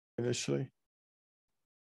initially?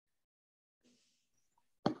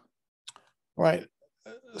 Right.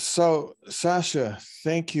 So, Sasha,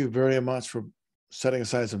 thank you very much for setting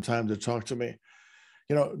aside some time to talk to me.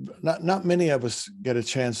 You know, not many of us get a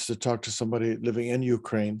chance to talk to somebody living in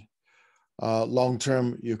Ukraine,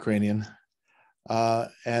 long-term Ukrainian,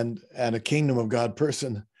 and a Kingdom of God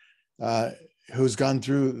person who's gone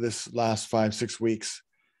through this last 5-6 weeks.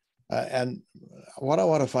 And what I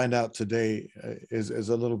want to find out today is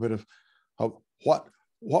a little bit of what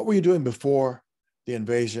were you doing before the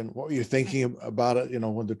invasion? What were you thinking about it? You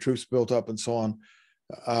know, when the troops built up and so on.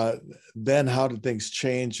 Then how did things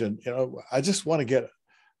change? And you know, I just want to get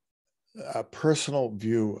a personal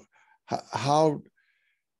view. How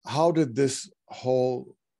did this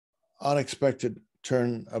whole unexpected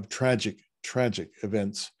turn of tragic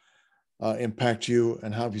events impact you,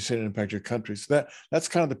 and how have you seen it impact your country? So that's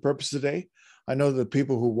kind of the purpose today. I know the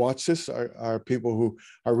people who watch this are people who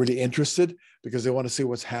are really interested because they want to see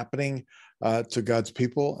what's happening to God's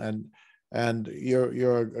people, and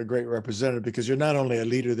you're a great representative because you're not only a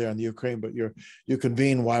leader there in the Ukraine, but you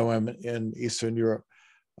convene YWAM in Eastern Europe.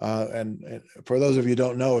 And for those of you who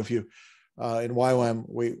don't know, if you in YWAM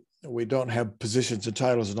we don't have positions and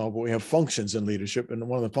titles and all, but we have functions in leadership, and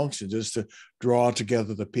one of the functions is to draw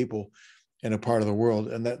together the people in a part of the world,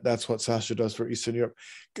 and that's what Sasha does for Eastern Europe.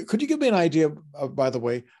 Could you give me an idea, by the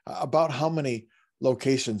way, about how many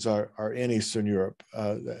locations are in Eastern Europe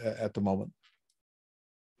at the moment?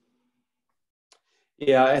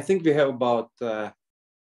 Yeah, I think we have about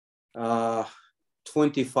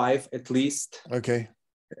 25 at least. Okay.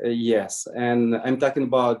 Yes, and I'm talking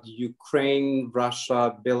about Ukraine,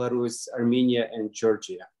 Russia, Belarus, Armenia, and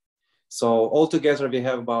Georgia. So altogether, we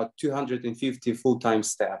have about 250 full-time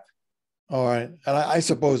staff. All right. And I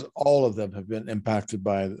suppose all of them have been impacted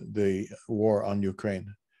by the war on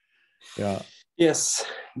Ukraine. Yeah. Yes,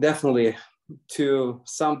 definitely. To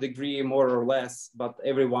some degree, more or less, but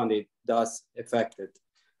everyone it does affected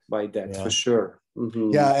by that, for sure.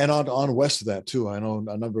 Mm-hmm. Yeah, and on west of that too. I know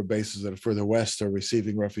a number of bases that are further west are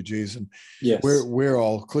receiving refugees, and yes, we're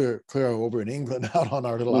all clear over in England, out on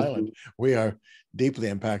our little island. We are deeply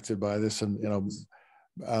impacted by this, and you know,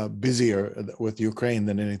 busier with Ukraine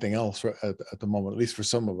than anything else at the moment, at least for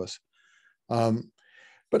some of us.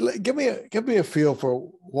 But give me a feel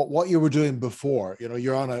for what you were doing before. You know,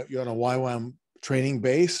 you're on a YWAM training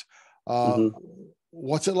base.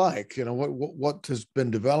 What's it like? You know, what has been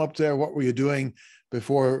developed there? What were you doing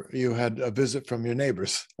before you had a visit from your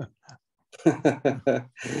neighbors?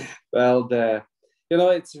 Well, you know,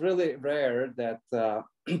 it's really rare that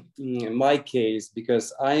in my case,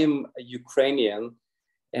 because I'm a Ukrainian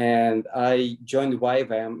and I joined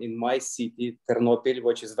YWAM in my city, Ternopil,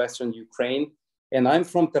 which is Western Ukraine. And I'm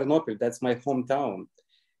from Ternopil, that's my hometown.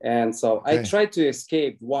 And so okay. I tried to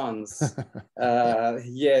escape once,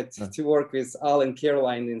 to work with Al and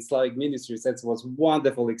Caroline in Slavic Ministries. That was a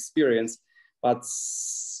wonderful experience. But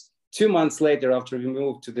 2 months later, after we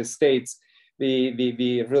moved to the States,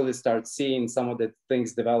 we really start seeing some of the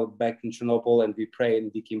things develop back in Chernobyl, and we prayed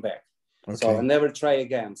and we came back. Okay. So I never try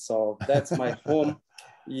again. So that's my home.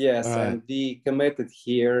 Yes, right. And we committed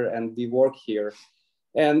here and we work here.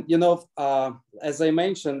 And, you know, as I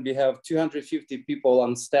mentioned, we have 250 people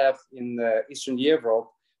on staff in Eastern Europe,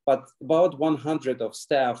 but about 100 of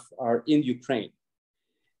staff are in Ukraine.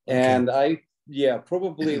 Okay. And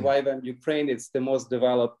probably YWAM Ukraine, it's the most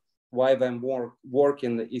developed YWAM work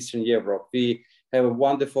in Eastern Europe. We have a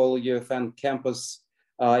wonderful UFN campus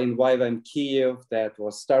in YWAM Kiev that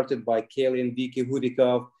was started by Kelly and Vicky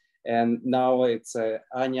Hudikov. And now it's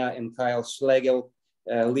Anya and Kyle Schlegel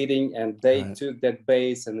leading, and they took that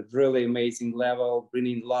base and a really amazing level,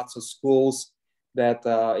 bringing lots of schools that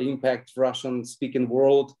impact Russian-speaking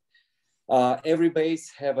world. Every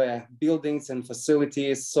base have buildings and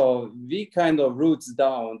facilities, so we kind of roots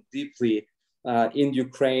down deeply in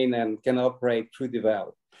Ukraine and can operate through the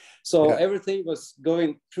valley. So everything was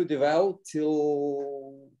going through the valley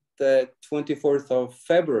till the 24th of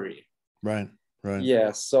February. Right.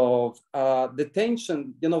 Yeah, so the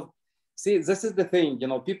tension, you know, see, this is the thing, you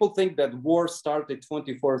know, people think that war started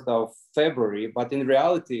 24th of February, but in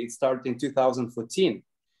reality, it started in 2014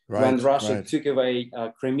 when Russia took away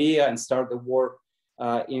Crimea and started the war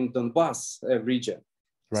in Donbass region.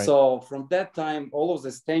 Right. So from that time, all of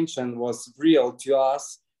this tension was real to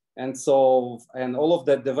us. And so, and all of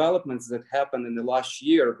the developments that happened in the last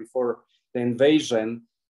year before the invasion,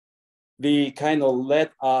 they kind of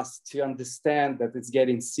led us to understand that it's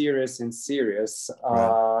getting serious and serious.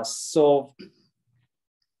 So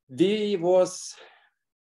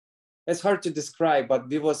it's hard to describe, but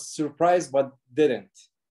we was surprised but didn't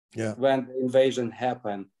when the invasion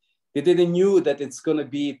happened. We didn't knew that it's going to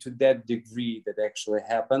be to that degree that actually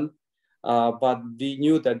happened, but we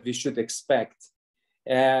knew that we should expect.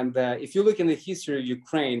 And if you look in the history of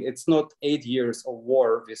Ukraine, it's not 8 years of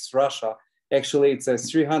war with Russia. Actually, it's a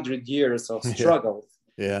 300 years of struggle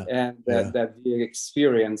and that we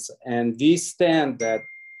experience. And we stand that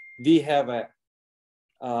we have a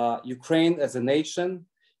Ukraine as a nation,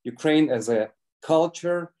 Ukraine as a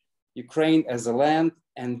culture, Ukraine as a land,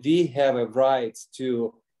 and we have a right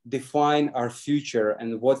to define our future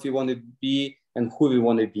and what we want to be and who we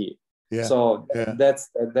want to be. So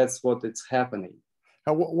that's what it's happening.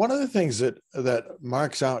 Now, one of the things that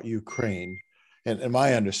marks out Ukraine, and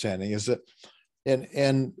my understanding, is that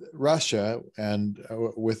in Russia and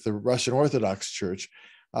with the Russian Orthodox Church,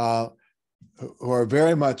 who are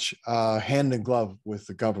very much hand in glove with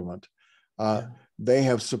the government, they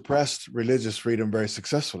have suppressed religious freedom very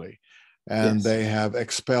successfully, and they have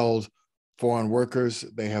expelled foreign workers.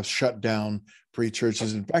 They have shut down free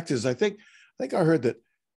churches. In fact, I think I heard that.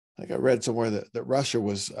 I think I read somewhere that Russia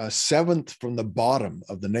was seventh from the bottom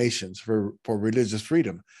of the nations for religious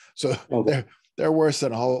freedom. So they're worse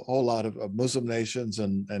than a whole lot of Muslim nations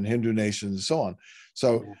and Hindu nations and so on.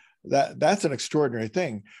 So that's an extraordinary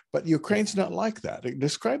thing. But Ukraine's not like that.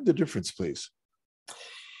 Describe the difference, please.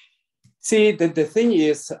 See, the thing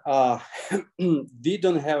is, we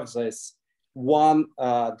don't have this one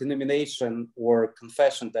denomination or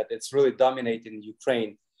confession that it's really dominating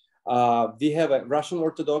Ukraine. We have a Russian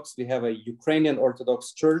Orthodox, we have a Ukrainian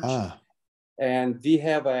Orthodox Church, and we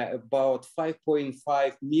have about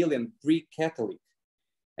 5.5 million Greek Catholic.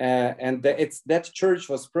 And that church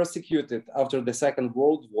was persecuted after the Second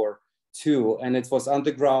World War too, and it was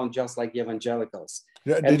underground just like evangelicals.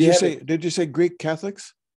 Did you say Greek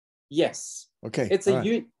Catholics? Yes. Okay. It's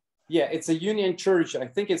it's a union church. I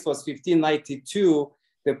think it was 1592.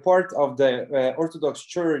 The part of the Orthodox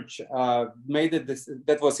Church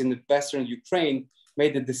that was in Western Ukraine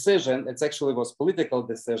made a decision. It actually was political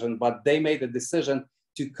decision, but they made a decision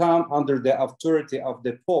to come under the authority of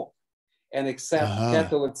the Pope and accept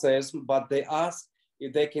Catholicism. But they asked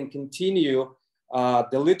if they can continue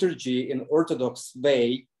the liturgy in Orthodox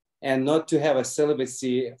way and not to have a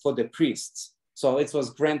celibacy for the priests. So it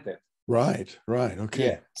was granted. Right. Okay.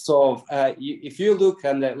 Yeah. So if you look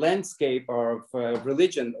on the landscape of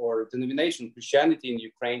religion or denomination, Christianity in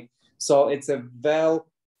Ukraine, so it's a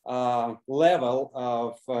level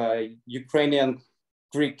of Ukrainian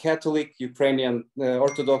Greek Catholic, Ukrainian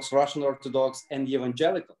Orthodox, Russian Orthodox, and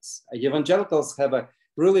evangelicals. Evangelicals have a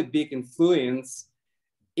really big influence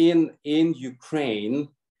in Ukraine.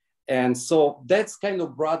 And so that's kind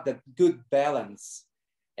of brought that good balance.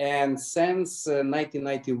 And since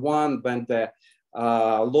 1991, when the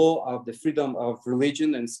law of the freedom of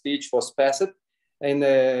religion and speech was passed in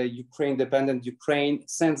Ukraine, independent Ukraine,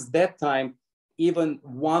 since that time, even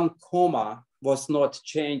one comma was not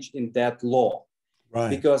changed in that law. Right.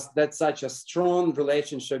 Because that's such a strong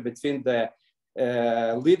relationship between the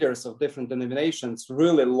leaders of different denominations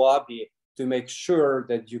really lobby to make sure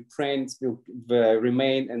that Ukraine will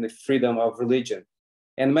remain in the freedom of religion.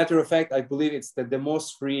 And matter of fact, I believe it's the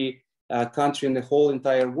most free country in the whole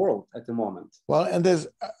entire world at the moment. Well, and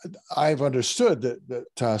I've understood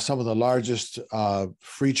that some of the largest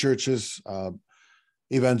free churches,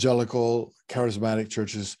 evangelical, charismatic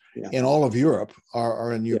churches in all of Europe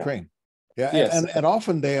are in Ukraine. Yeah, yes. and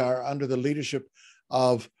often they are under the leadership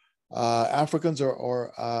of Africans or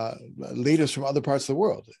leaders from other parts of the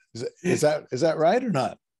world. Is that right or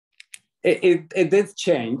not? It did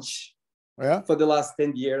change. For the last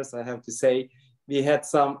 10 years, I have to say. We had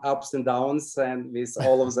some ups and downs and with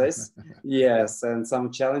all of this, yes, and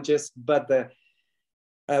some challenges, but the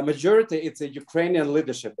majority, it's a Ukrainian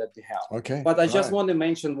leadership that we have. Okay. But I just want to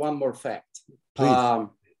mention one more fact. Please.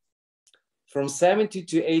 From 70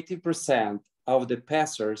 to 80% of the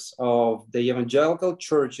pastors of the evangelical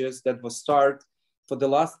churches that was started for the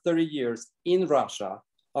last 30 years in Russia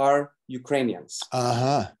are Ukrainians.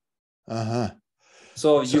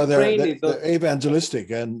 So Ukraine they're evangelistic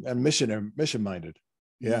and mission-minded.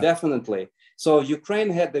 Yeah, definitely. So Ukraine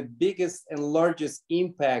had the biggest and largest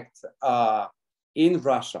impact in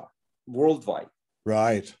Russia worldwide.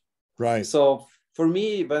 Right. So for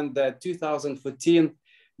me, when the 2014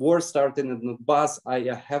 war started in Donbass, I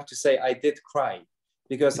have to say I did cry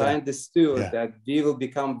because I understood that we will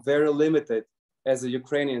become very limited as the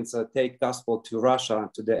Ukrainians take gospel to Russia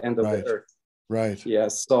to the end of the earth. Right.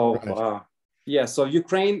 Yes. So. So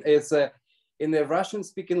Ukraine is in the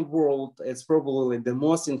Russian-speaking world, it's probably the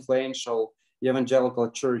most influential evangelical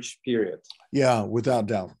church, period. Yeah, without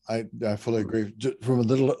doubt. I fully agree. From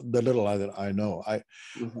the little that I know,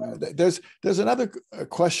 there's another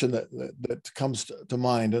question that comes to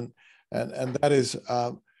mind, and that is,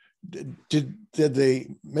 did the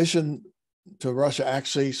mission to Russia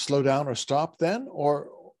actually slow down or stop then,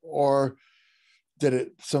 or did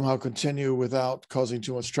it somehow continue without causing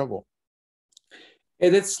too much trouble?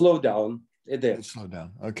 It did slow down. It did. It slowed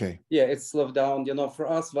down. Okay. Yeah, it slowed down. You know, for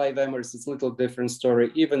us YWAMers, it's a little different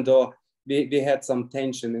story, even though we had some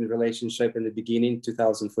tension in relationship in the beginning,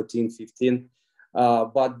 2014, 15.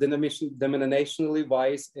 But denominationally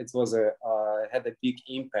wise, it was had a big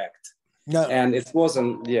impact. No, and it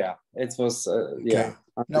wasn't, yeah, it was, yeah.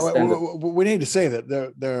 Now, we need to say that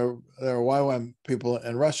there are YWAM people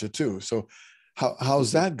in Russia too. So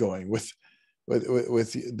how's that going with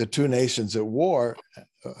the two nations at war?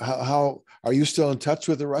 How are you still in touch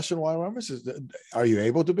with the Russian YWAMers? Are you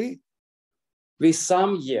able to be? With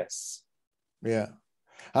some, yes. Yeah,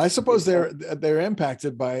 I suppose they're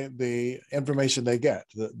impacted by the information they get.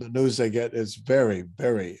 The news they get is very,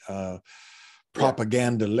 very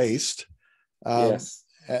propaganda laced. Yes.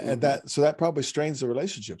 And that probably strains the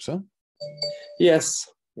relationships, huh? Yes,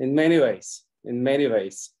 in many ways. In many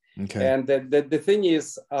ways. Okay. And the thing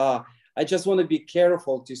is, I just want to be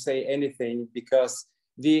careful to say anything, because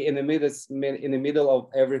we in the middle of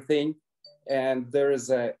everything, and there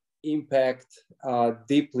is a impact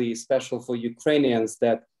deeply special for Ukrainians,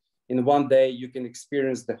 that in one day you can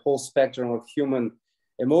experience the whole spectrum of human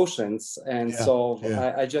emotions. And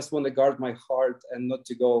I just want to guard my heart and not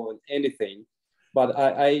to go on anything. But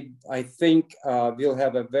I think we'll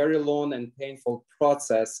have a very long and painful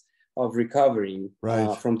process of recovering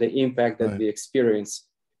from the impact that we experience.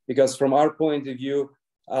 Because from our point of view,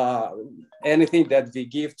 anything that we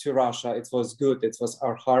give to Russia, it was good. It was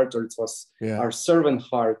our heart, or it was our servant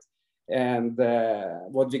heart. And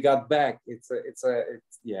what we got back, it's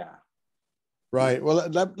Right. Well,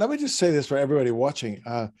 let me just say this for everybody watching.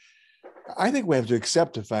 I think we have to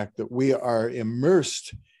accept the fact that we are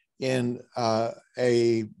immersed in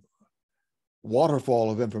a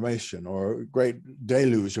waterfall of information, or a great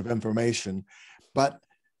deluge of information, but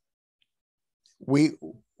we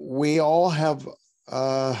all have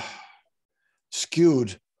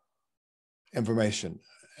skewed information,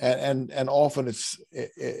 and often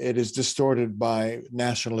it is distorted by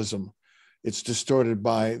nationalism. It's distorted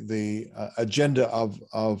by the agenda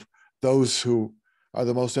of those who are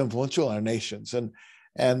the most influential in our nations,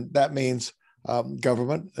 and that means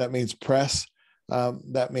government, that means press,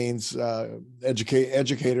 that means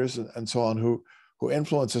educators and so on who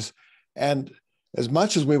influence us. And as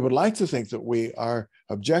much as we would like to think that we are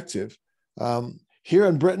objective, here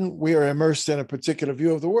in Britain, we are immersed in a particular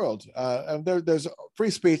view of the world. And there's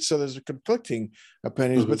free speech, so there's conflicting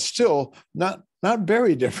opinions, but still not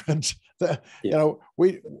very different. You know,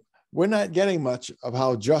 we're not getting much of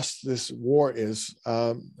how just this war is,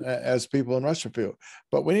 as people in Russia feel.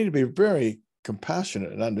 But we need to be very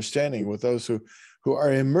compassionate and understanding with those who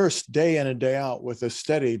are immersed day in and day out with a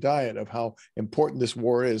steady diet of how important this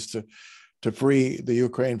war is to free the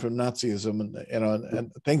Ukraine from Nazism,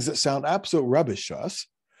 and things that sound absolute rubbish to us.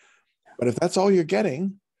 But if that's all you're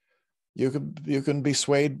getting, you can be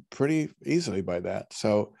swayed pretty easily by that.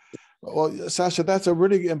 So, well, Sasha, that's a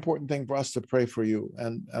really important thing for us to pray for you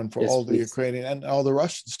and for all the Ukrainian and all the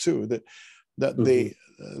Russians too, that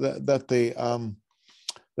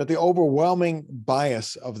the overwhelming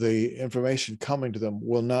bias of the information coming to them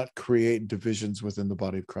will not create divisions within the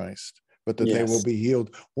body of Christ, but that they will be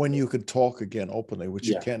healed when you can talk again openly, which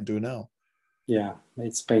you can't do now. Yeah,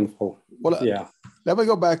 it's painful. Well, let me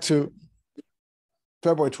go back to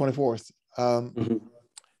February 24th.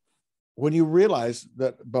 When you realized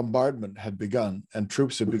that bombardment had begun and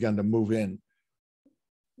troops had begun to move in,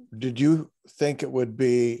 did you think it would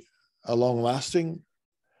be a long-lasting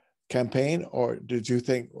campaign, or did you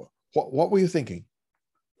think, what were you thinking?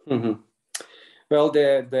 Well,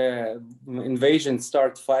 the invasion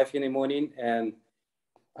started 5 in the morning, and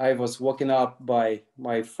I was woken up by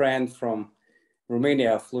my friend from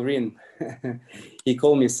Romania, Florin. He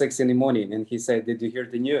called me 6 in the morning and he said, "Did you hear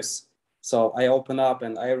the news?" So I opened up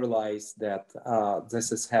and I realized that this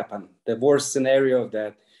has happened. The worst scenario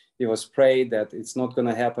that it was prayed that it's not going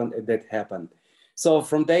to happen, it did happen. So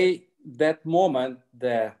from that moment,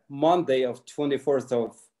 the Monday of 24th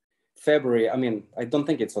of February, I mean, I don't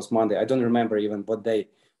think it was Monday. I don't remember even what day,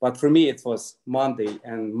 but for me, it was Monday,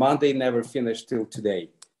 and Monday never finished till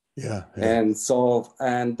today. And so,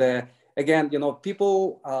 again, you know,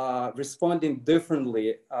 people responding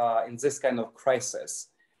differently in this kind of crisis.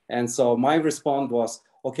 And so my response was,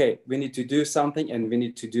 okay, we need to do something, and we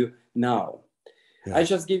need to do now. Yeah. I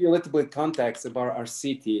just give you a little bit context about our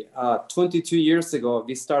city. 22 years ago,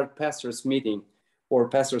 we started pastors meeting or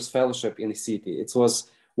pastors fellowship in the city. It was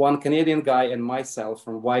one Canadian guy and myself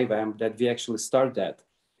from YWAM that we actually started that.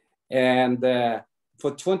 And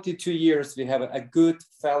for 22 years, we have a good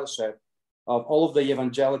fellowship of all of the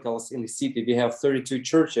evangelicals in the city. We have 32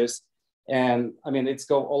 churches. And I mean, it's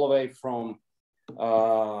go all the way from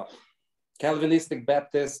Calvinistic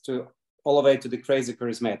Baptist to all the way to the crazy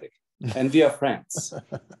charismatic. And we are friends.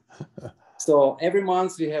 So every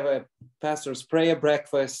month we have a pastor's prayer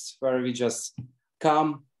breakfast where we just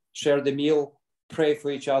come, share the meal, pray for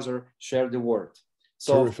each other, share the word.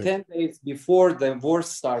 So Terrific. 10 days before the war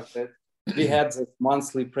started, we had this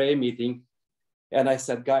monthly prayer meeting. And I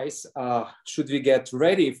said, guys, should we get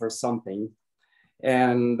ready for something?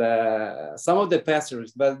 And some of the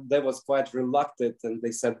pastors, but they was quite reluctant. And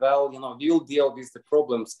they said, well, you know, we'll deal with the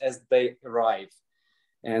problems as they arrive.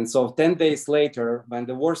 And so 10 days later, when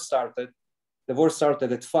the war started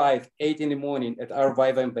at 8 in the morning at our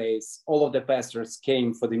YWAM base. All of the pastors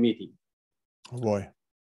came for the meeting. Oh boy.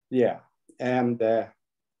 Yeah. And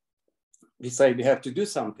we say we have to do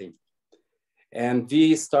something. And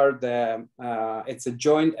we start it's a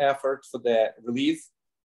joint effort for the relief.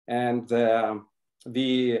 And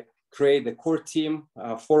we create a core team,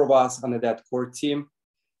 4 of us under that core team.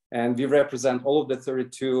 And we represent all of the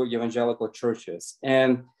 32 evangelical churches.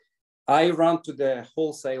 And I ran to the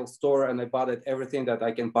wholesale store and I bought everything that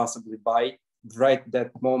I can possibly buy right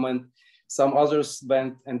that moment. Some others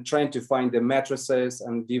went and trying to find the mattresses,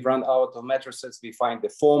 and we ran out of mattresses. We find the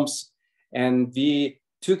foams, and we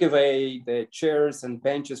took away the chairs and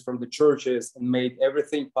benches from the churches and made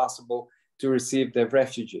everything possible to receive the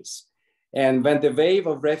refugees. And when the wave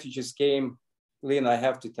of refugees came, Lynn, I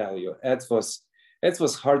have to tell you, it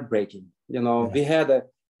was heartbreaking. You know, we had a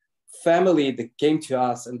family that came to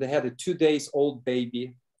us and they had a 2-day-old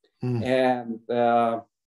baby. And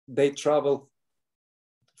they traveled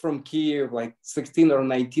from Kiev like 16 or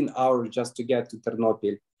 19 hours just to get to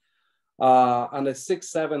Ternopil. On the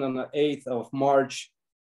 6th, 7th, and the 8th of March,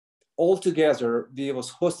 altogether, we was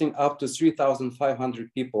hosting up to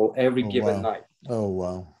 3,500 people every given night. Oh,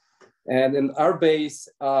 wow. And in our base,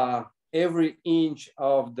 every inch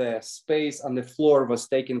of the space on the floor was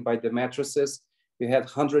taken by the mattresses. We had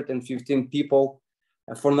 115 people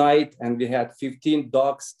for night, and we had 15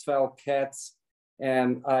 dogs, 12 cats.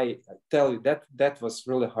 And I tell you, that was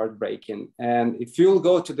really heartbreaking. And if you'll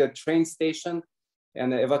go to the train station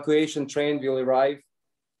and the evacuation train will arrive,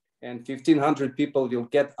 and 1,500 people will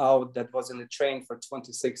get out that was in the train for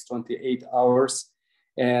 26, 28 hours.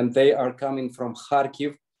 And they are coming from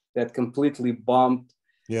Kharkiv that completely bombed.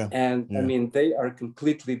 Yeah. And I mean, they are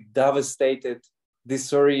completely devastated,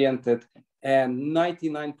 disoriented, and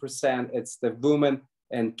 99% it's the women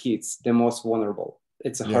and kids, the most vulnerable.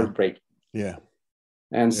 It's a heartbreak. Yeah.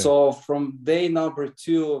 And so from day number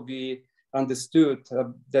 2, we understood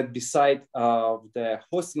that beside the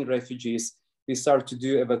hosting refugees, we start to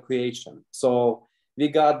do evacuation. So we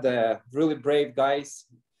got the really brave guys.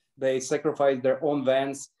 They sacrificed their own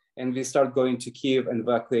vans, and we start going to Kyiv and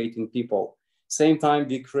evacuating people. Same time,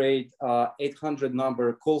 we create 800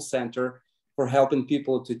 number call center for helping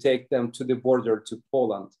people to take them to the border to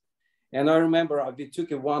Poland. And I remember we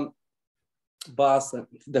took one bus,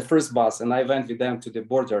 the first bus, and I went with them to the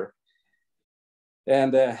border.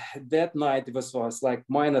 And that night it was like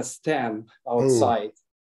 -10 outside.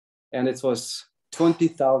 Ooh. And it was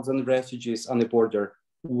 20,000 refugees on the border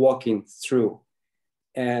walking through,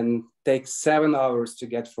 and takes 7 hours to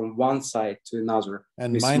get from one side to another.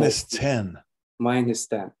 And -10.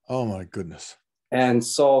 -10. Oh my goodness. And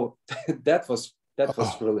so that was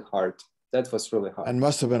really hard. That was really hard. And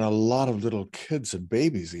must have been a lot of little kids and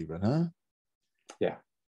babies even, huh? Yeah.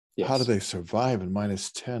 Yes. How do they survive in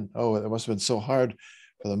 -10? Oh, it must have been so hard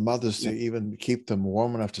for the mothers to even keep them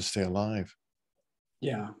warm enough to stay alive.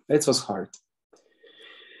 Yeah, it was hard.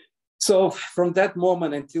 So from that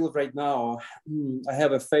moment until right now, I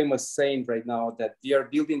have a famous saying right now that we are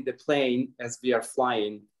building the plane as we are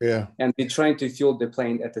flying. Yeah. And we're trying to fuel the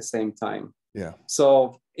plane at the same time. Yeah. So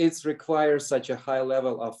it requires such a high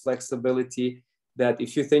level of flexibility that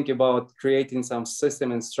if you think about creating some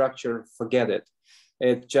system and structure, forget it.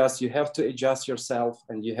 It just, you have to adjust yourself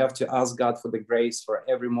and you have to ask God for the grace for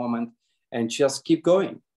every moment and just keep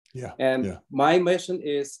going. Yeah. And my mission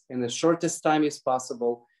is in the shortest time as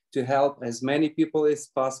possible to help as many people as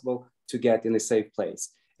possible to get in a safe place.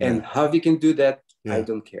 And how we can do that, I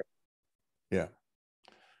don't care. Yeah.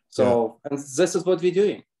 So and this is what we're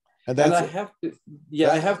doing. And I have to,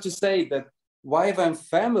 I have to say that YWAM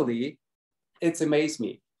family, it's amazed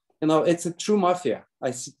me. You know, it's a true mafia.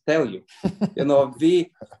 tell you, you know,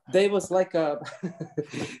 they was like a,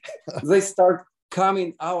 they start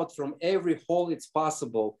coming out from every hole it's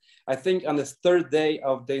possible. I think on the third day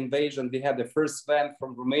of the invasion, we had the first van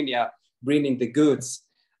from Romania bringing the goods.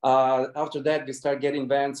 After that, we start getting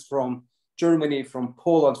vans from Germany, from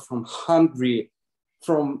Poland, from Hungary,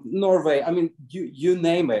 from Norway. I mean, you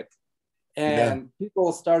name it. And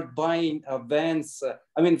people start buying vans.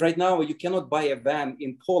 I mean, right now, you cannot buy a van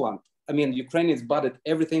in Poland. I mean, Ukrainians bought it,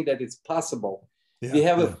 everything that is possible. We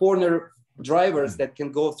have a foreigner drivers that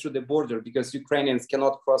can go through the border because Ukrainians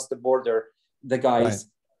cannot cross the border, the guys.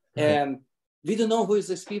 Right. And we don't know who is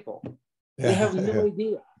these people. They have no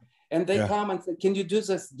idea. And they come and say, can you do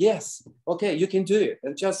this? Yes. Okay, you can do it.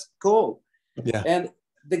 And just go. Yeah. And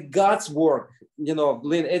the God's work, you know,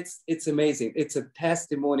 Lynn, it's amazing. It's a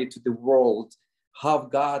testimony to the world how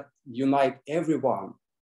God unite everyone.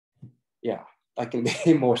 Yeah, I can be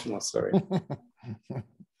emotional, sorry.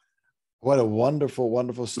 What a wonderful,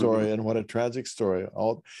 wonderful story, and what a tragic story.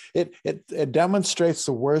 It demonstrates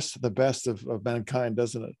the worst and the best of mankind,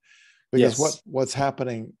 doesn't it? Because what's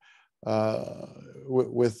happening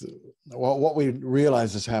with what we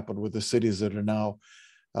realize has happened with the cities that are now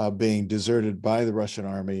being deserted by the Russian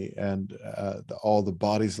army, and all the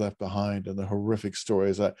bodies left behind, and the horrific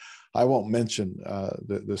stories. I won't mention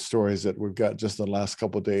the stories that we've got just in the last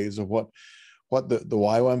couple of days of what the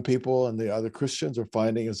YWAM people and the other Christians are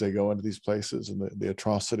finding as they go into these places, and the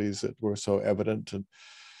atrocities that were so evident. And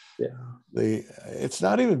it's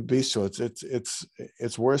not even bestial.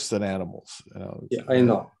 It's worse than animals. You know? Yeah,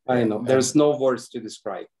 I know. There's no words to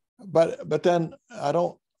describe. But then I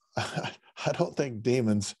don't think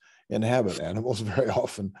demons inhabit animals very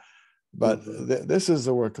often. But this is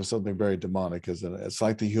the work of something very demonic, isn't it? It's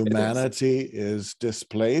like the humanity is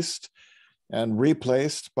displaced and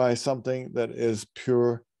replaced by something that is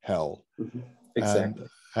pure hell. Exactly.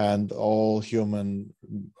 And all human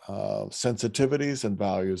sensitivities and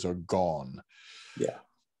values are gone. Yeah.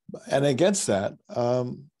 And against that,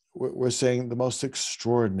 we're seeing the most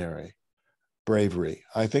extraordinary bravery.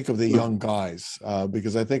 I think of the young guys,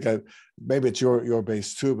 because I think maybe it's your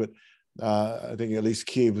base too, but I think at least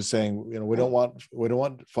Kiev was saying, you know, we don't want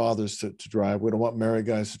fathers to drive. We don't want married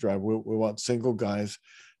guys to drive. We want single guys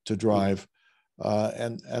to drive.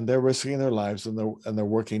 And they're risking their lives, and they're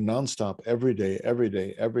working nonstop every day.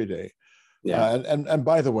 Yeah. And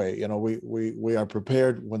by the way, you know, we are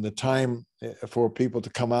prepared when the time for people to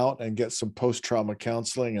come out and get some post-trauma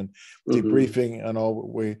counseling and debriefing and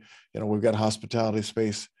all. We've got hospitality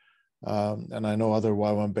space, and I know other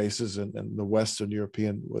Y1 bases in the Western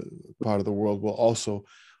European part of the world will also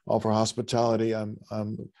offer hospitality. I'm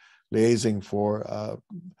liaising for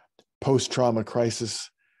post-trauma crisis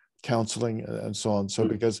counseling and so on. So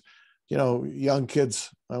because, you know, young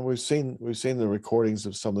kids, and we've seen the recordings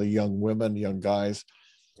of some of the young women, young guys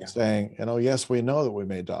saying, you know, yes, we know that we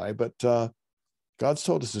may die, but God's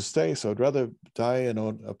told us to stay. So I'd rather die in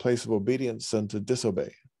a place of obedience than to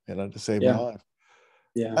disobey, you know, to save my life.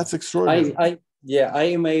 Yeah, that's extraordinary. I'm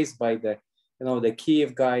amazed by the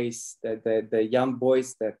Kiev guys, the young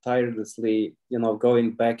boys that tirelessly, you know,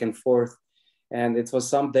 going back and forth. And it was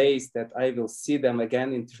some days that I will see them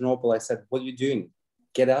again in Chernobyl. I said, what are you doing?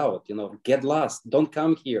 Get out, you know, get lost. Don't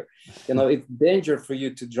come here. You know, it's danger for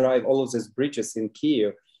you to drive all of these bridges in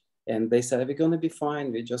Kiev. And they said, we're going to be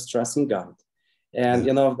fine. We just trust in God. And,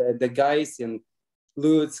 you know, the guys in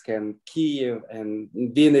Lutsk and Kiev and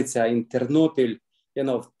Vinnytsia, in Ternopil, you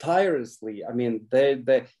know, tirelessly. I mean,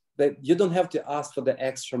 you don't have to ask for the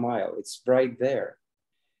extra mile. It's right there.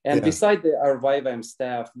 And beside our YWAM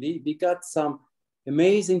staff, we got some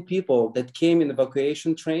amazing people that came in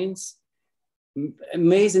evacuation trains,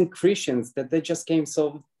 amazing Christians that they just came.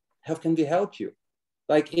 So how can we help you?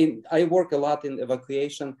 I work a lot in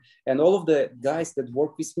evacuation, and all of the guys that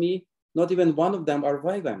work with me, not even one of them are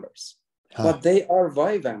YWAMers, but they are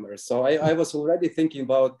YWAMers. So I was already thinking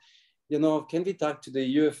about, you know, can we talk to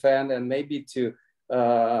the UFN and maybe to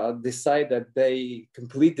decide that they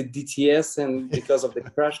complete the DTS, and because of the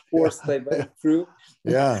crash course they went through.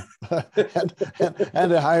 and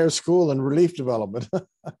a higher school and relief development.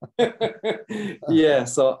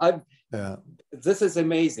 So this is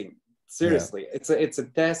amazing. Seriously, it's a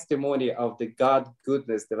testimony of the God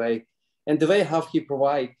goodness, the way how He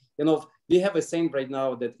provide. You know, we have a saying right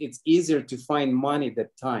now that it's easier to find money than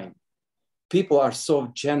time. People are so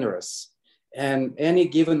generous. And any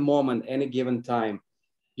given moment, any given time,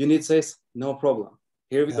 unit says, no problem.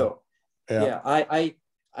 Here we go. I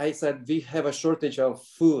said, we have a shortage of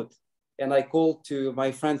food. And I called to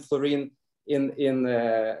my friend Florin in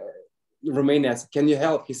Romania. I said, can you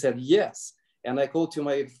help? He said, yes. And I called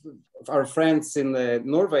to our friends in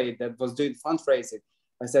Norway that was doing fundraising.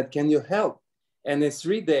 I said, can you help? And in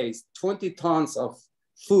 3 days, 20 tons of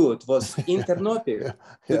food was in Ternopil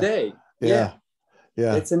today. Yeah.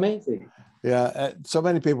 It's amazing. Yeah, so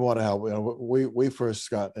many people want to help. You know, we first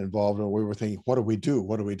got involved, and we were thinking, what do we do?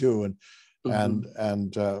 What do we do?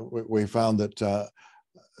 And we found that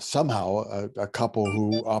somehow a couple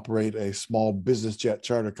who operate a small business jet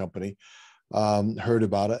charter company heard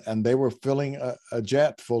about it, and they were filling a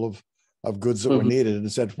jet full of goods that were needed,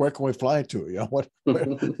 and said, "Where can we fly to?" You know what?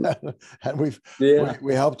 And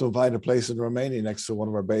we helped them find a place in Romania next to one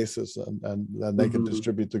of our bases, and then they could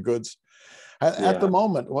distribute the goods. At the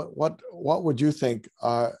moment, what would you think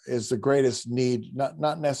is the greatest need?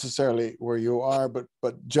 Not necessarily where you are, but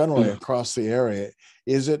generally across the area.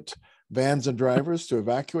 Is it vans and drivers to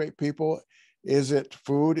evacuate people? Is it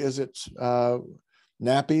food? Is it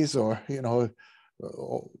nappies? Or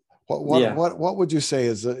what would you say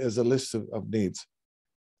is a list of needs?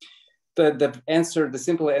 The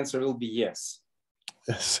simple answer will be yes.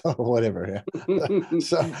 So whatever.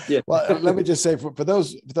 So well, let me just say for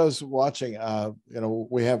those watching,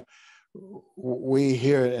 we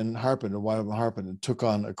here in Harpen, in YWAM Harpen, took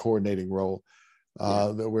on a coordinating role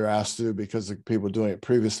that we were asked to do because the people doing it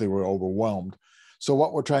previously were overwhelmed. So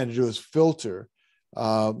what we're trying to do is filter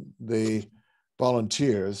the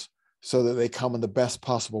volunteers so that they come in the best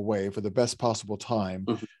possible way for the best possible time,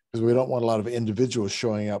 because we don't want a lot of individuals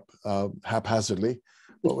showing up haphazardly.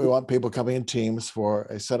 But we want people coming in teams for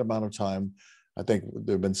a set amount of time. I think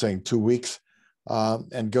they've been saying 2 weeks,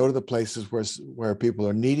 and go to the places where people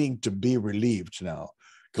are needing to be relieved now,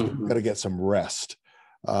 because we've got to get some rest.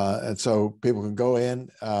 And so people can go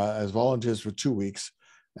in as volunteers for 2 weeks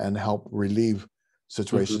and help relieve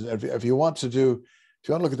situations. If you want to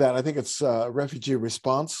look at that, I think it's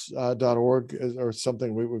refugeeresponse.org or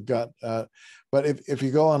something we've got. But if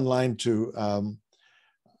you go online to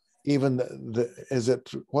even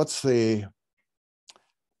what's the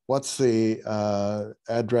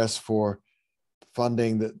address for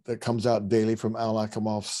funding that comes out daily from Al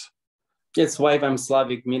Akamov's? It's YWAM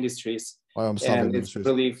Slavic Ministries. YWAM Slavic and Ministries. It's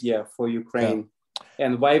relief, for Ukraine. Yeah.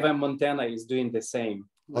 And YWAM Montana is doing the same.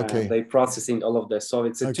 Okay. They're processing all of this. So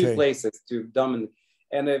it's two places to dominate.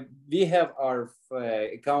 And we have our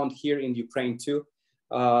account here in Ukraine too,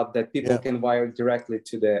 that people can wire directly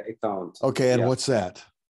to the account. Okay, and what's that?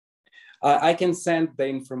 I can send the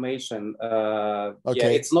information.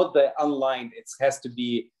 It's not the online. It has to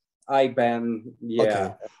be IBAN.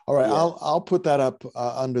 Okay. All right. I'll put that up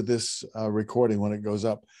under this recording when it goes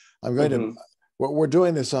up. I'm going to. We're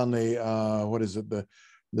doing this on the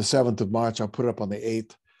the 7th of March. I'll put it up on the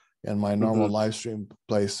 8th in my normal live stream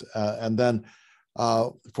place, and then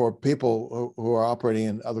for people who are operating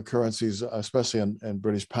in other currencies, especially in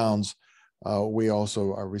British pounds. We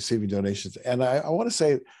also are receiving donations. And I want to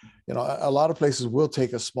say, a lot of places will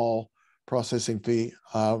take a small processing fee.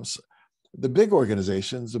 The big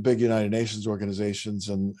organizations, the big United Nations organizations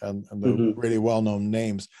and the really well-known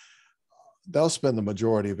names, they'll spend the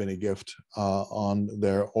majority of any gift on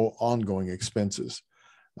their ongoing expenses.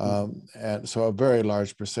 And so a very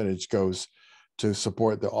large percentage goes to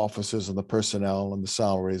support the offices and the personnel and the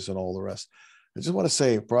salaries and all the rest. I just want to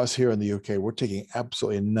say, for us here in the UK, we're taking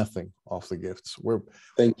absolutely nothing off the gifts. We're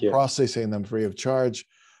processing them free of charge.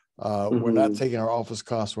 We're not taking our office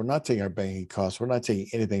costs. We're not taking our banking costs. We're not taking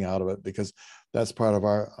anything out of it, because that's part of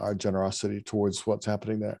our generosity towards what's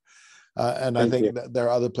happening there. And I think that there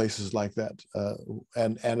are other places like that.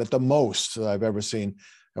 And at the most that I've ever seen,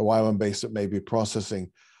 a YWAM base that may be processing,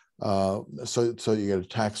 so you get a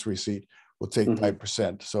tax receipt, will take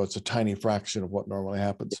 5%. So it's a tiny fraction of what normally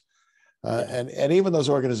happens. And even those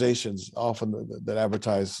organizations often that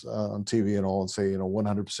advertise on TV and all and say,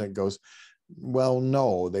 100% goes, well,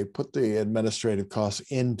 no, they put the administrative costs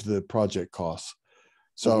into the project costs.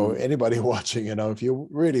 So anybody watching, if you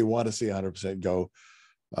really want to see 100% go,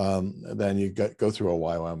 then you go through a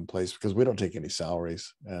YWAM place, because we don't take any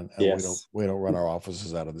salaries, and we don't run our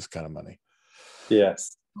offices out of this kind of money.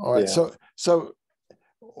 Yes. All right. So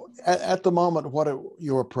at the moment, what are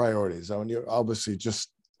your priorities? I mean, you're obviously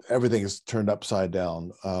just everything is turned upside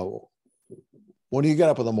down. When you get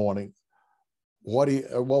up in the morning, what do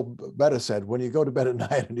you, well, better said, when you go to bed at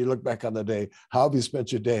night and you look back on the day, how have you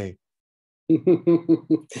spent your day?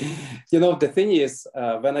 The thing is,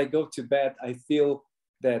 when I go to bed, I feel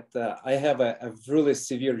that I have a really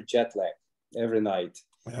severe jet lag every night.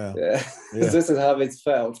 This is how it's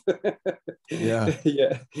felt.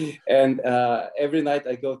 And every night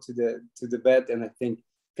I go to the bed and I think,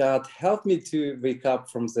 God, help me to wake up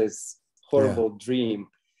from this horrible dream.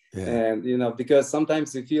 Yeah. And, you know, because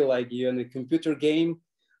sometimes you feel like you're in a computer game,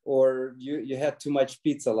 or you had too much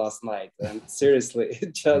pizza last night. And seriously,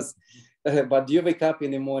 it just, but you wake up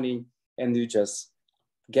in the morning and you just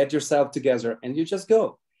get yourself together and you just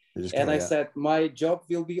go. You just And go, I yeah. said, my job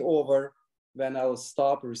will be over when I'll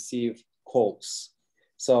stop receive calls.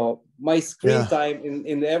 So my screen time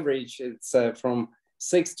in average, it's from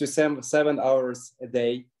 6 to 7 hours a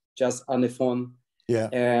day, just on the phone. Yeah.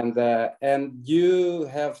 And you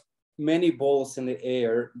have many balls in the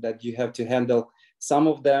air that you have to handle. Some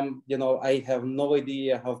of them, you know, I have no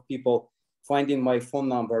idea how people finding my phone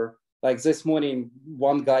number. Like this morning,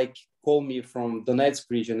 one guy called me from Donetsk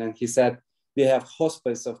region, and he said, we have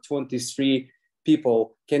hospice of 23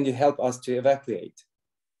 people. Can you help us to evacuate?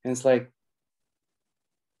 And it's like,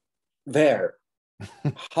 where?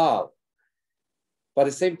 How? But at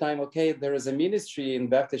the same time, okay, there is a ministry in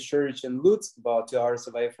Baptist Church in Lutsk, about 2 hours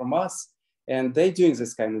away from us, and they're doing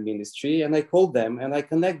this kind of ministry. And I called them and I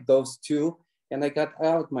connect those two, and I got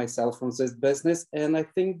out myself from this business, and I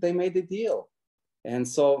think they made a deal. And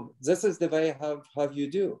so this is the way how you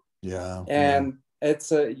do. Yeah. And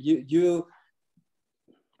it's a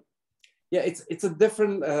it's a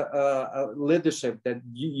different leadership that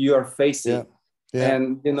you are facing. Yeah. Yeah.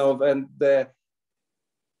 And you know, and the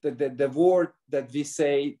word that we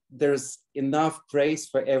say, there's enough grace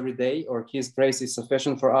for every day, or his grace is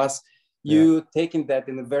sufficient for us. You taking that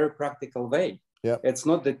in a very practical way. Yeah. It's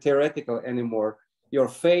not the theoretical anymore. Your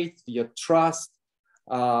faith, your trust,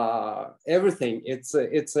 everything. It's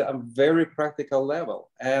a very practical level.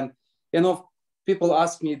 And you know, people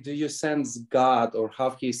ask me, do you sense God, or how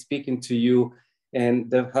he's speaking to you,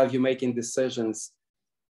 and how you making decisions?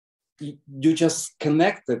 You just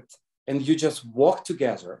connected, and you just walk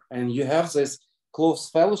together, and you have this close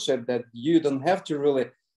fellowship that you don't have to really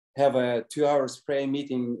have a 2 hours prayer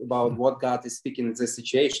meeting about what God is speaking in this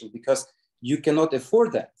situation, because you cannot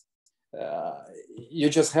afford that. You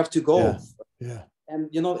just have to go. Yeah. And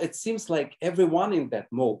you know, it seems like everyone in that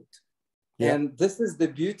mode. Yeah. And this is the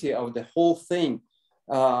beauty of the whole thing.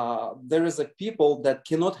 There is a people that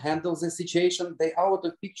cannot handle the situation, they are out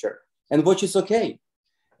of picture, and which is okay.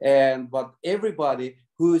 But everybody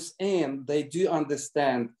who's in, they do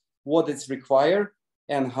understand what it's required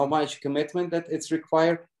and how much commitment that it's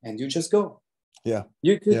required, and you just go. Yeah.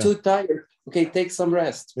 You're too tired. Okay, take some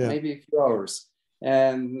rest, maybe a few hours.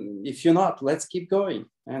 And if you're not, let's keep going.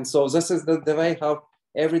 And so this is the way how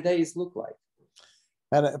every day is look like.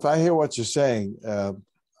 And if I hear what you're saying,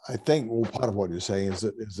 I think part of what you're saying is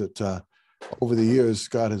that over the years,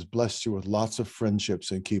 God has blessed you with lots of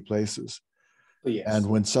friendships in key places. Oh, yes. And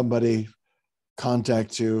when somebody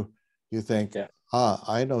contacts you, you think,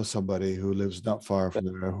 I know somebody who lives not far from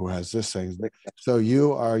there who has this thing. So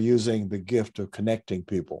you are using the gift of connecting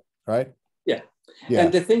people, right? Yeah.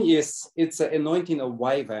 And the thing is, it's an anointing of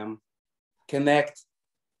YWAM, connect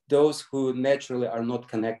those who naturally are not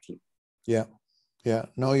connecting. Yeah. Yeah.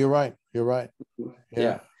 No, you're right. You're right.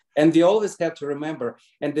 Yeah. And we always have to remember.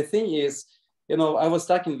 And the thing is, you know, I was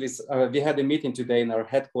talking with, we had a meeting today in our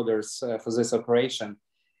headquarters for this operation.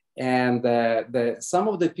 And some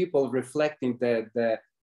of the people reflecting the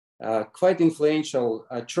quite influential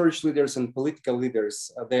church leaders and political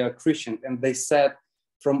leaders, they are Christian. And they said,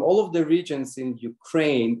 from all of the regions in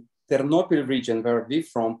Ukraine, Ternopil region, where we're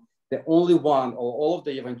from, the only one, or all of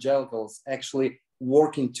the evangelicals actually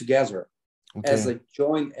working together as a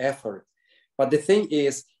joint effort. But the thing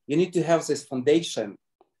is, you need to have this foundation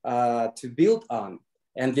to build on.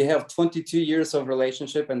 And we have 22 years of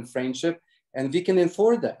relationship and friendship, and we can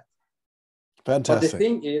afford that. Fantastic. But the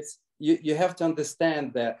thing is, you have to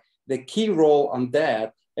understand that the key role on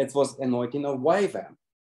that, it was anointing of YWAM,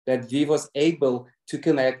 that we was able to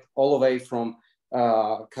connect all the way from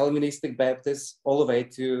Calvinistic Baptists all the way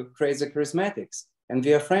to crazy charismatics. And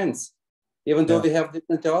we are friends, even though we have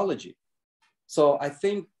different theology. So I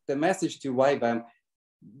think the message to YWAM,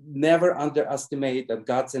 never underestimate that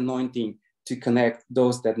God's anointing to connect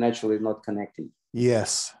those that naturally not connecting.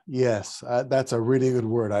 Yes, yes. That's a really good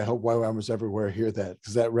word. I hope YWAMers everywhere hear that,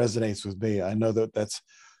 because that resonates with me. I know that that's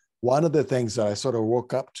one of the things that I sort of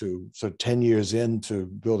woke up to. So 10 years into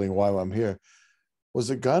building YWAM here, was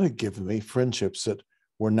that God had given me friendships that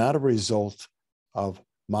were not a result of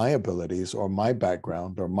my abilities or my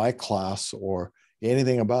background or my class or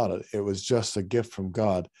anything about it. It was just a gift from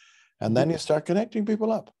God. And then you start connecting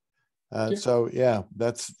people up. So yeah,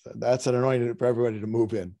 that's an anointing for everybody to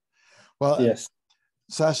move in. Well, yes.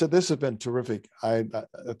 Sasha, this has been terrific. I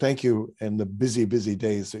thank you in the busy, busy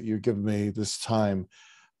days that you've given me this time.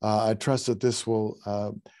 I trust that this will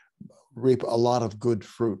reap a lot of good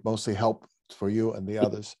fruit, mostly help for you and the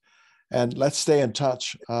others. And let's stay in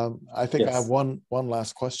touch. I think I have Yes. one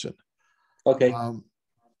last question. Okay.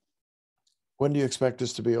 When do you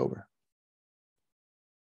this to be over?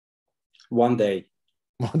 One day.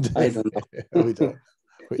 One day. I don't know. We don't.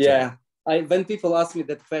 Yeah. When people ask me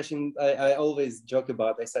that question, I always joke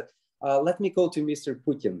about. I said, let me go to Mr.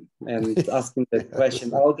 Putin and ask him that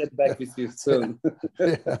question. I'll get back with you soon.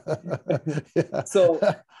 Yeah. So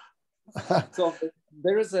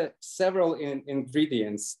there is several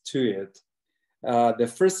ingredients to it. The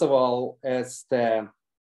first of all is the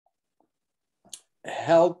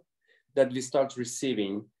help that we start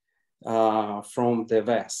receiving from the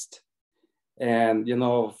West. And, you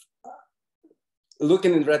know,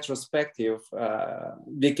 looking in retrospective,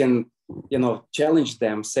 we can, you know, challenge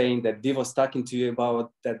them saying that we was talking to you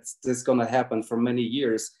about that this is going to happen for many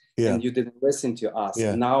years, and you didn't listen to us.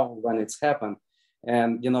 Now when it's happened,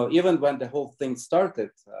 and, you know, even when the whole thing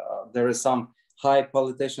started, there is some high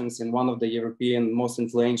politicians in one of the European most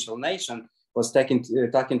influential nation was talking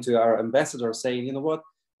to our ambassador saying, you know what,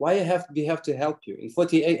 why we have to help you? In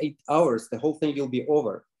 48 hours, the whole thing will be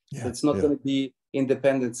over. It's not going to be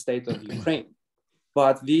independent state of Ukraine.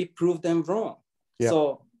 But we proved them wrong.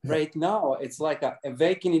 So right now, it's like an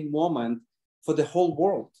awakening moment for the whole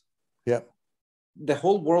world. The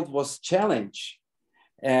whole world was challenged.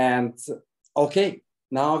 And okay,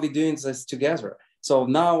 now we're doing this together. So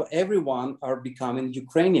now everyone are becoming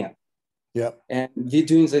Ukrainian. And we're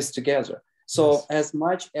doing this together. So as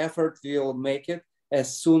much effort we'll make it,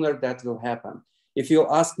 as sooner that will happen. If you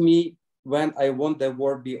ask me when I want the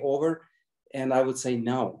war be over, and I would say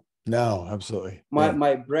no. No, absolutely.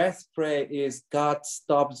 My breath prayer is, God,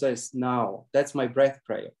 stop this now. That's my breath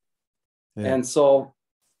prayer. And so,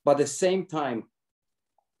 but at the same time,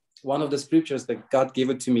 one of the scriptures that God gave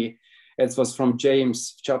it to me, it was from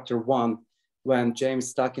James chapter 1, when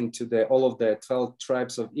James talking to all of the 12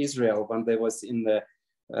 tribes of Israel when they was in the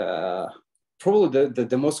probably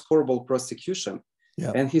the most horrible persecution.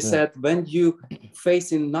 And he said, when you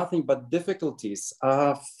facing nothing but difficulties,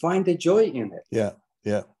 find a joy in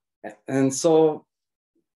it. And so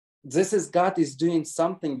this is God is doing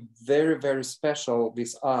something very, very special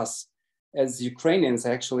with us as Ukrainians.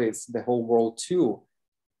 Actually, it's the whole world too.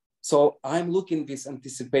 So I'm looking with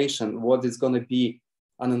anticipation what is going to be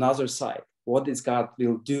on another side, what is God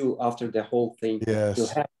will do after the whole thing will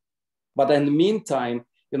happen. But in the meantime,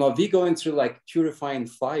 you know, we're going through like purifying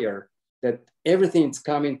fire, that everything is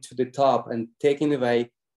coming to the top and taken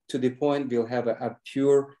away to the point we'll have a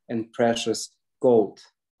pure and precious gold.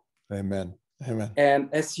 Amen. Amen. And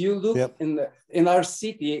as you look in our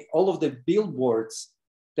city, all of the billboards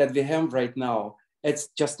that we have right now, it's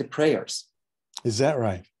just the prayers. Is that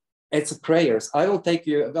right? It's prayers.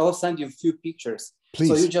 I'll send you a few pictures. Please.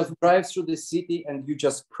 So you just drive through the city and you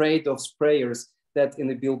just pray those prayers that in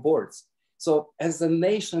the billboards. So as the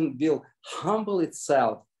nation will humble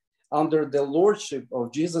itself under the lordship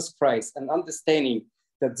of Jesus Christ and understanding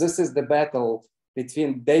that this is the battle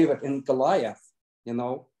between David and Goliath, you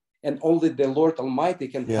know, and only the Lord Almighty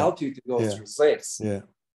can help you to go through this.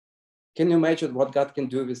 Can you imagine what God can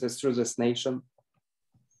do with this through this nation?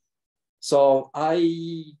 So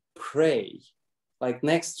I pray, like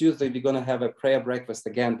next Tuesday, we're going to have a prayer breakfast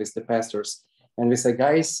again with the pastors. And we say,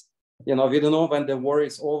 guys, you know, we don't know when the war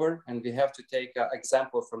is over, and we have to take an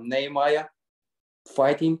example from Nehemiah,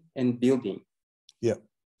 fighting and building.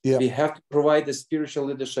 We have to provide the spiritual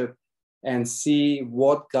leadership and see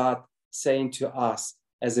what God saying to us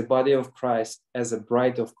as a body of Christ, as a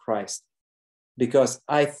bride of Christ. Because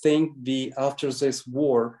I think after this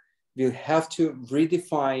war, we'll have to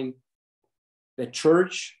redefine the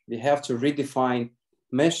church. We have to redefine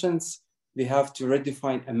missions. We have to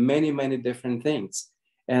redefine many, many different things.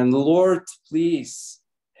 And Lord, please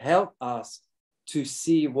help us to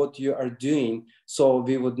see what you are doing, so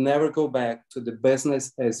we would never go back to the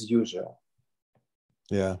business as usual.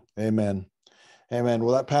 Yeah. Amen. Amen.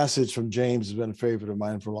 Well, that passage from James has been a favorite of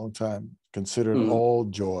mine for a long time. Consider it all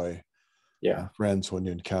joy, friends, when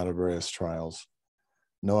you encounter various trials,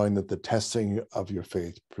 knowing that the testing of your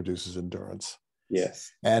faith produces endurance.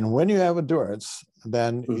 Yes. And when you have endurance,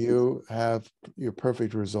 then you have your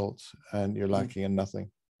perfect results and you're lacking in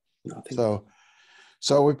nothing.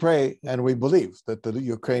 So we pray and we believe that the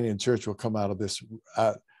Ukrainian church will come out of this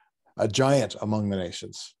a giant among the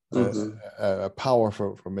nations, a power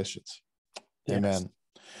for missions. Yes. Amen.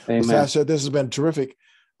 Amen. Well, Sasha, this has been terrific.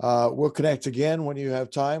 We'll connect again when you have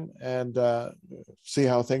time and see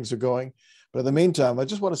how things are going. But in the meantime, I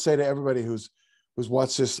just want to say to everybody who's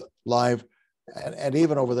watched this live, and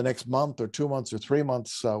even over the next month or 2 months or 3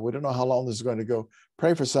 months, we don't know how long this is going to go.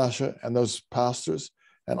 Pray for Sasha and those pastors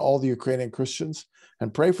and all the Ukrainian Christians,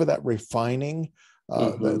 and pray for that refining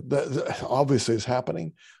that obviously is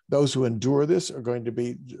happening. Those who endure this are going to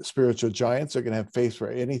be spiritual giants. They're going to have faith for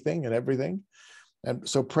anything and everything. And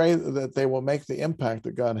so pray that they will make the impact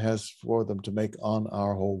that God has for them to make on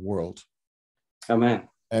our whole world. Amen.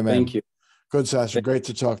 Amen. Thank you. Good, Sasha. Great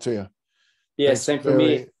to talk to you. Yes, same for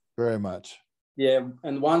me. Very much. Yeah,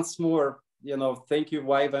 and once more, thank you,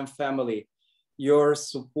 YWAM family. Your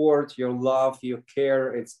support, your love, your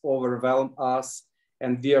care, it's overwhelmed us,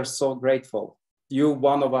 and we are so grateful. You,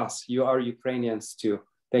 one of us, you are Ukrainians too.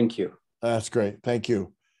 Thank you. That's great. Thank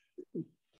you.